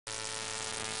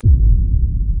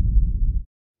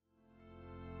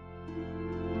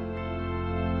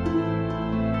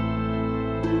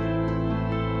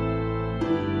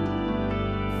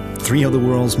Three of the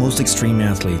world's most extreme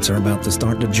athletes are about to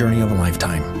start the journey of a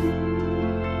lifetime.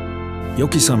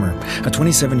 Joki Sommer, a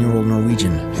 27-year-old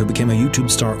Norwegian who became a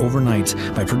YouTube star overnight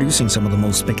by producing some of the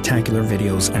most spectacular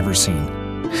videos ever seen.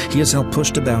 He has helped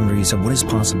push the boundaries of what is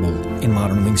possible in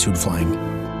modern wingsuit flying.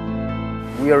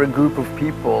 We are a group of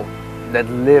people that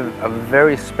live a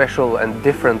very special and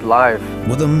different life.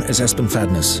 With them is Espen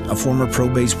Fadnes, a former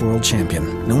pro-based world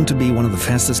champion, known to be one of the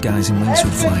fastest guys in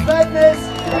wingsuit flying.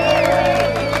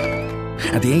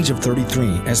 At the age of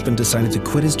 33, Espen decided to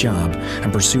quit his job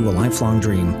and pursue a lifelong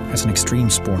dream as an extreme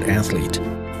sport athlete.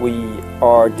 We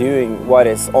are doing what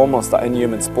is almost an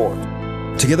inhuman sport.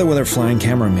 Together with our flying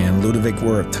cameraman Ludovic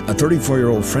Wirth, a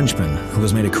 34-year-old Frenchman who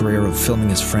has made a career of filming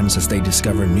his friends as they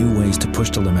discover new ways to push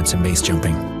the limits in base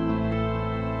jumping.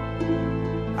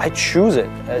 I choose it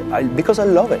because I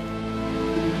love it.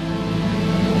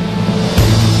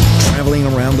 Traveling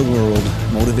around the world,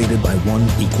 motivated by one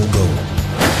equal goal.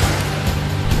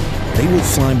 They will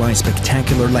fly by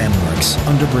spectacular landmarks,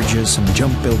 under bridges and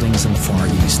jump buildings in the Far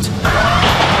East.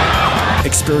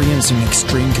 Experiencing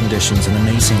extreme conditions and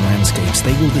amazing landscapes,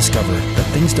 they will discover that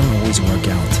things don't always work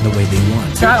out the way they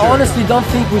want. I honestly don't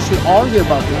think we should argue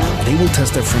about this. They will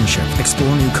test their friendship,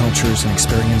 explore new cultures, and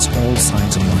experience all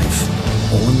sides of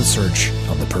life, all in the search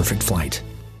of the perfect flight.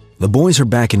 The boys are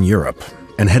back in Europe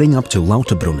and heading up to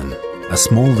Lauterbrunnen, a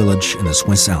small village in the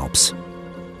Swiss Alps.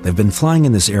 They've been flying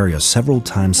in this area several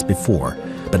times before,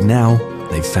 but now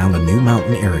they've found a new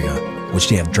mountain area which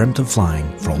they have dreamt of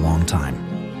flying for a long time.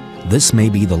 This may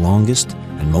be the longest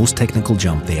and most technical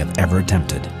jump they have ever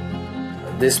attempted.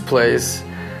 This place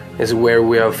is where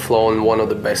we have flown one of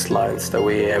the best lines that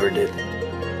we ever did.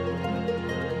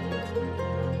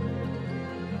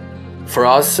 For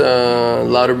us,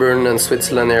 Lauterbrunnen and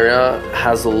Switzerland area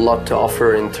has a lot to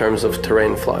offer in terms of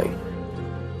terrain flying.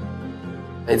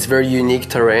 It's very unique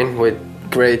terrain with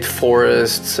great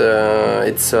forests,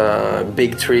 it's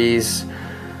big trees,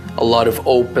 a lot of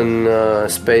open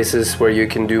spaces where you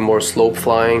can do more slope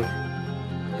flying.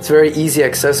 It's very easy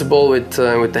accessible with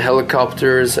the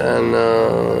helicopters, and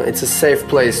it's a safe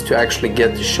place to actually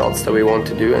get the shots that we want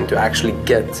to do and to actually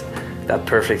get that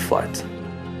perfect flight.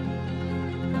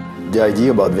 The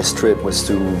idea about this trip was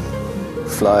to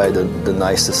fly the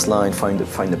nicest line, find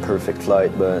the perfect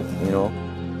flight, but you know,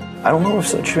 I don't know if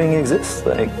such thing exists,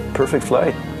 like perfect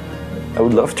flight. I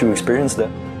would love to experience that.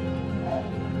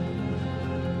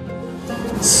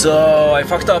 So I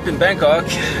fucked up in Bangkok,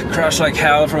 crashed like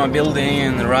hell from a building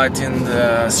and right in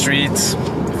the street,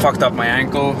 fucked up my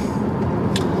ankle,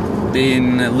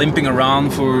 been limping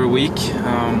around for a week.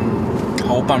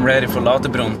 Hope I'm ready for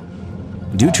Lauterbrunnen.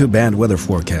 Due to a bad weather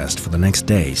forecast for the next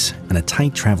days and a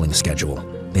tight traveling schedule,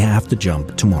 they have to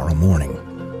jump tomorrow morning.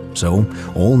 So,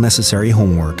 all necessary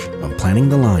homework of planning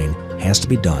the line has to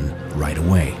be done right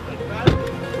away.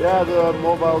 Yeah, the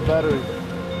mobile battery.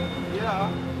 Yeah.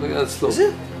 Look at that slope. Is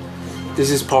it? This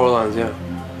is power lines, yeah.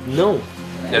 No.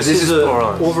 Yeah, this is power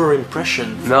lines. Over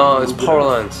impression. No, it's power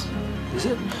lines. Is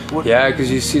it? What? Yeah,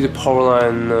 because you see the power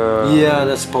line. Yeah,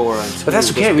 that's power lines. But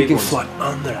that's okay, we can fly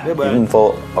under. Yeah, Even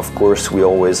though, of course, we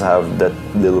always have that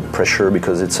little pressure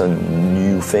because it's a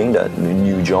new thing, that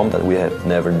new jump that we have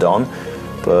never done.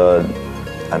 But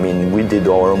I mean, we did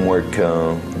our homework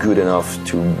good enough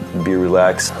to be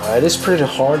relaxed. It is pretty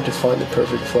hard to find the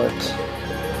perfect flight.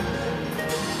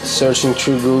 Searching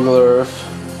through Google Earth.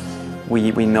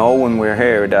 We know when we're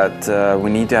here that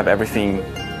we need to have everything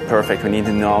perfect. We need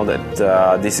to know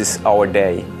that this is our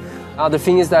day. The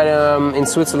thing is that in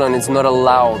Switzerland it's not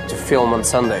allowed to film on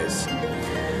Sundays.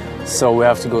 So we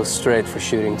have to go straight for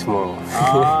shooting tomorrow.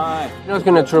 We're not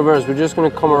going to traverse, we're just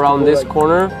going to come around this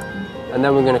corner and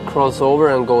then we're going to cross over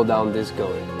and go down this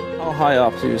gully. How high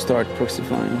up do you start proxy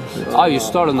flying? Oh, you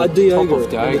start on the top of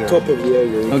the Eiger. top of the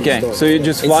Eiger. Okay, so you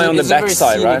just fly on the back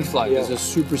side, right? Flight. Yeah. It's a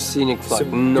super scenic flight.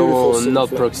 No, not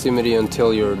flight. Proximity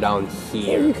until you're down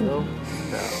here.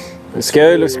 Looks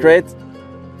good, looks great.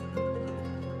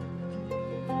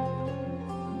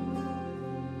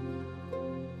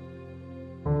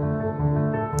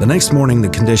 The next morning, the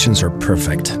conditions are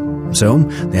perfect. So,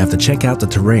 they have to check out the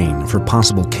terrain for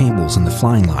possible cables in the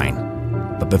flying line.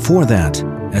 But before that,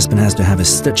 Espen has to have his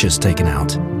stitches taken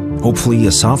out. Hopefully,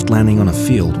 a soft landing on a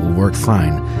field will work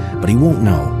fine, but he won't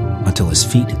know until his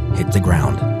feet hit the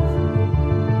ground.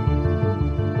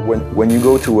 When you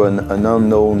go to an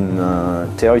unknown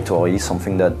territory,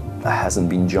 something that hasn't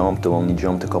been jumped or only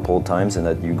jumped a couple of times and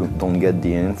that you don't get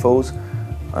the infos,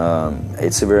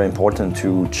 it's very important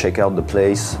to check out the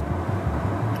place.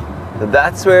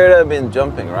 That's where I've been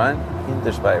jumping, right?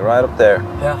 Hintersberg, right up there.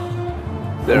 Yeah.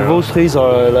 Those trees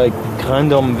are like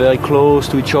random, very close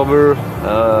to each other.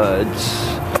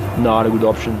 It's not a good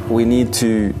option. We need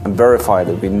to verify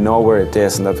that we know where it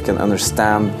is and that we can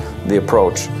understand the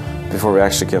approach before we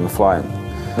actually can fly it.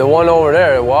 The one over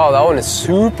there, wow, that one is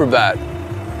super bad.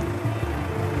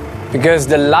 Because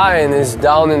the line is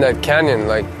down in that canyon,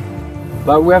 like.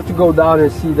 But we have to go down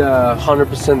and see the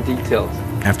 100% details.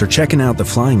 After checking out the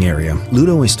flying area,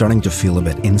 Ludo is starting to feel a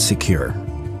bit insecure.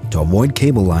 To avoid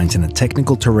cable lines in a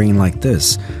technical terrain like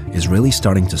this is really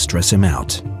starting to stress him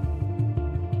out.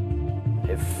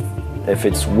 If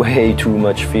it's way too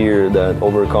much fear that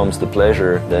overcomes the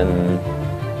pleasure, then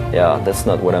yeah, that's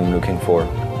not what I'm looking for.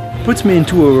 Puts me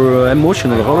into an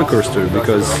emotional roller coaster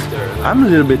because I'm a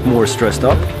little bit more stressed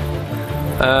up.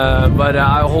 But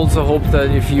I also hope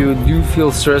that if you do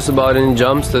feel stressed about any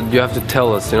jumps, that you have to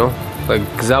tell us, you know? Like,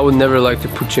 because I would never like to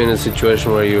put you in a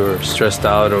situation where you're stressed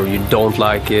out or you don't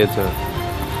like it or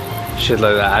shit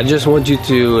like that. I just want you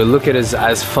to look at it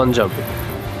as fun jumping.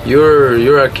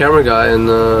 You're a camera guy and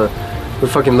we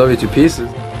fucking love you to pieces.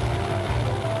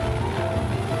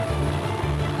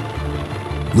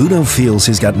 Ludo feels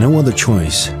he's got no other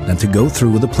choice than to go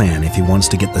through with the plan if he wants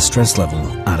to get the stress level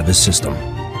out of his system.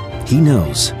 He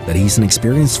knows that he's an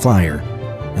experienced flyer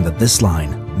and that this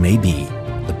line may be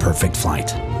the perfect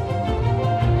flight.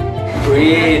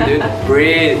 Breathe, dude,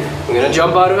 breathe. I'm gonna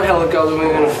jump out of a helicopter,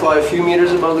 we're gonna fly a few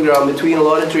meters above the ground between a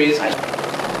lot of trees.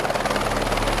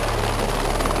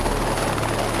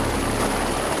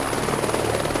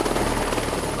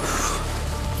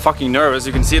 Fucking nervous,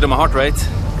 you can see it in my heart rate.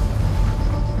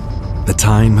 The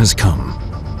time has come,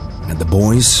 and the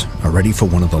boys are ready for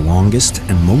one of the longest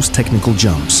and most technical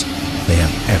jumps they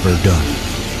have ever done.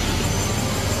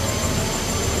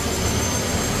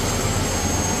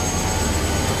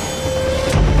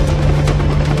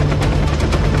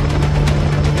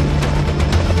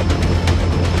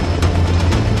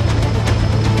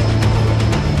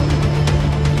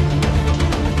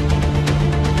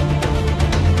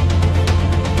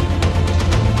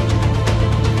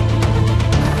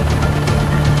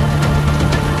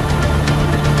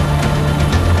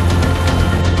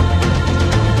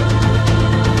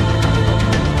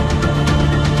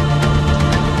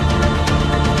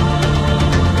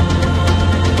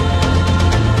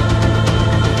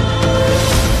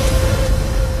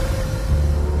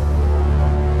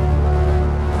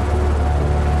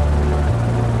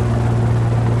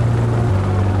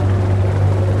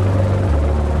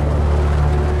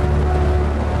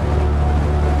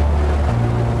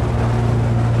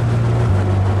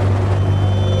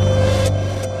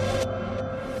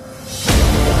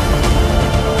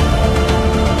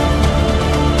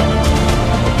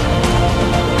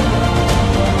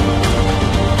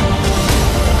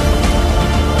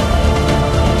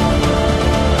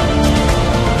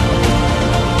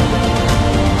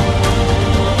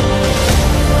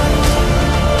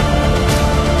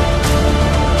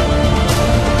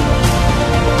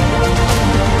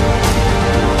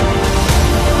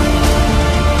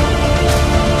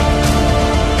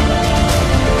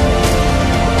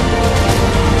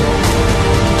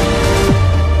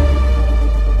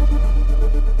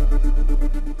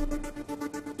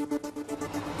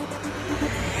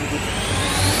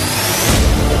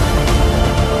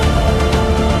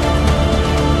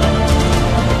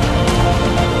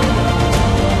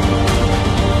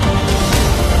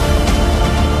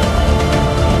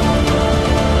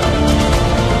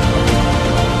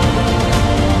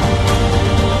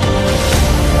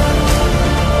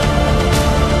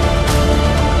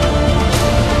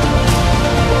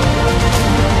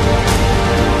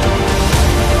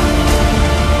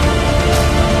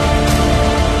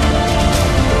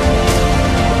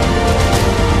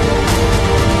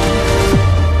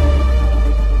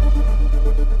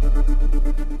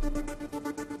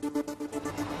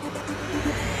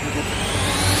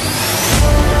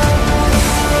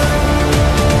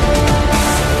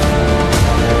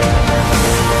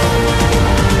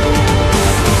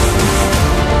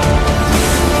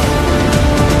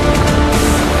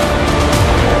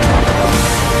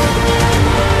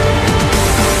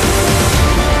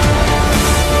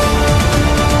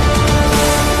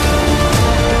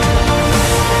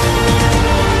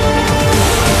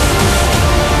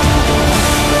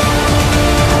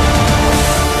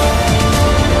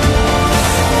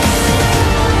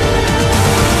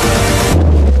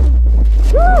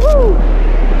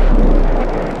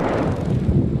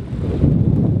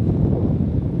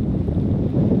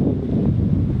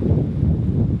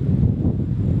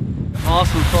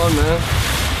 Awesome fun, man.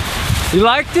 You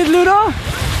liked it, Ludo?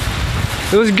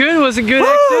 It was good. Was it good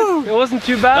exit? It wasn't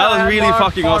too bad. That was really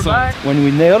fucking awesome. When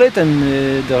we nailed it and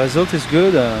the result is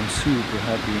good, I'm super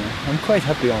happy. I'm quite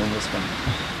happy on this one.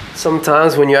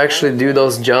 Sometimes when you actually do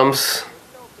those jumps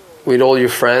with all your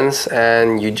friends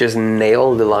and you just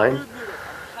nail the line,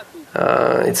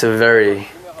 it's a very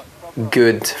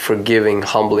good, forgiving,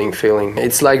 humbling feeling.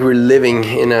 It's like we're living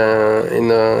in a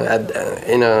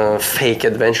fake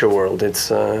adventure world. It's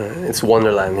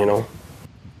Wonderland, you know.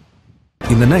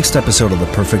 In the next episode of The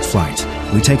Perfect Flight,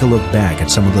 we take a look back at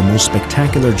some of the most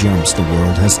spectacular jumps the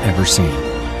world has ever seen.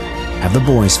 Have the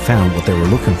boys found what they were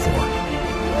looking for?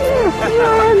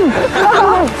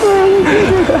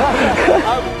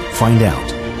 Find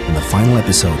out in the final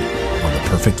episode on The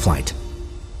Perfect Flight.